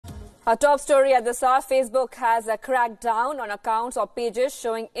A top story at this hour, Facebook has cracked down on accounts or pages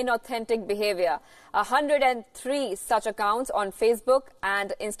showing inauthentic behavior. 103 such accounts on Facebook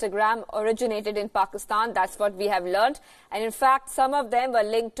and Instagram originated in Pakistan. That's what we have learned. And in fact, some of them were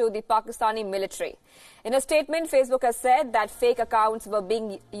linked to the Pakistani military. In a statement, Facebook has said that fake accounts were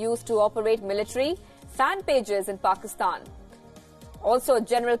being used to operate military fan pages in Pakistan. Also,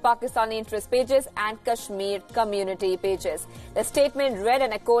 general Pakistani interest pages and Kashmir community pages. The statement read,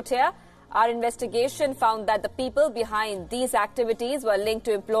 and I quote here, "Our investigation found that the people behind these activities were linked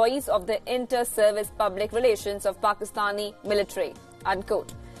to employees of the Inter-Service Public Relations of Pakistani military,"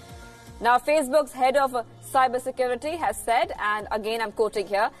 unquote. Now, Facebook's head of cybersecurity has said, and again I'm quoting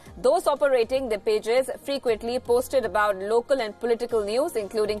here, "Those operating the pages frequently posted about local and political news,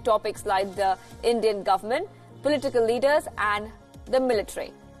 including topics like the Indian government, political leaders and the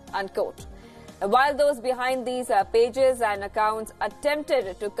military," unquote. While those behind these pages and accounts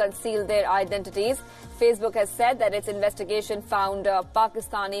attempted to conceal their identities, Facebook has said that its investigation found a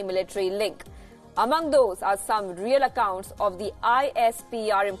Pakistani military link. Among those are some real accounts of the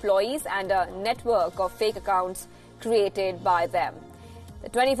ISPR employees and a network of fake accounts created by them. The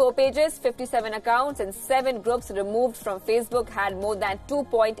 24 pages, 57 accounts and 7 groups removed from Facebook had more than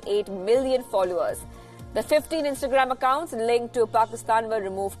 2.8 million followers. The 15 Instagram accounts linked to Pakistan were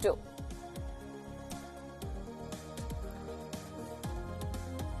removed too.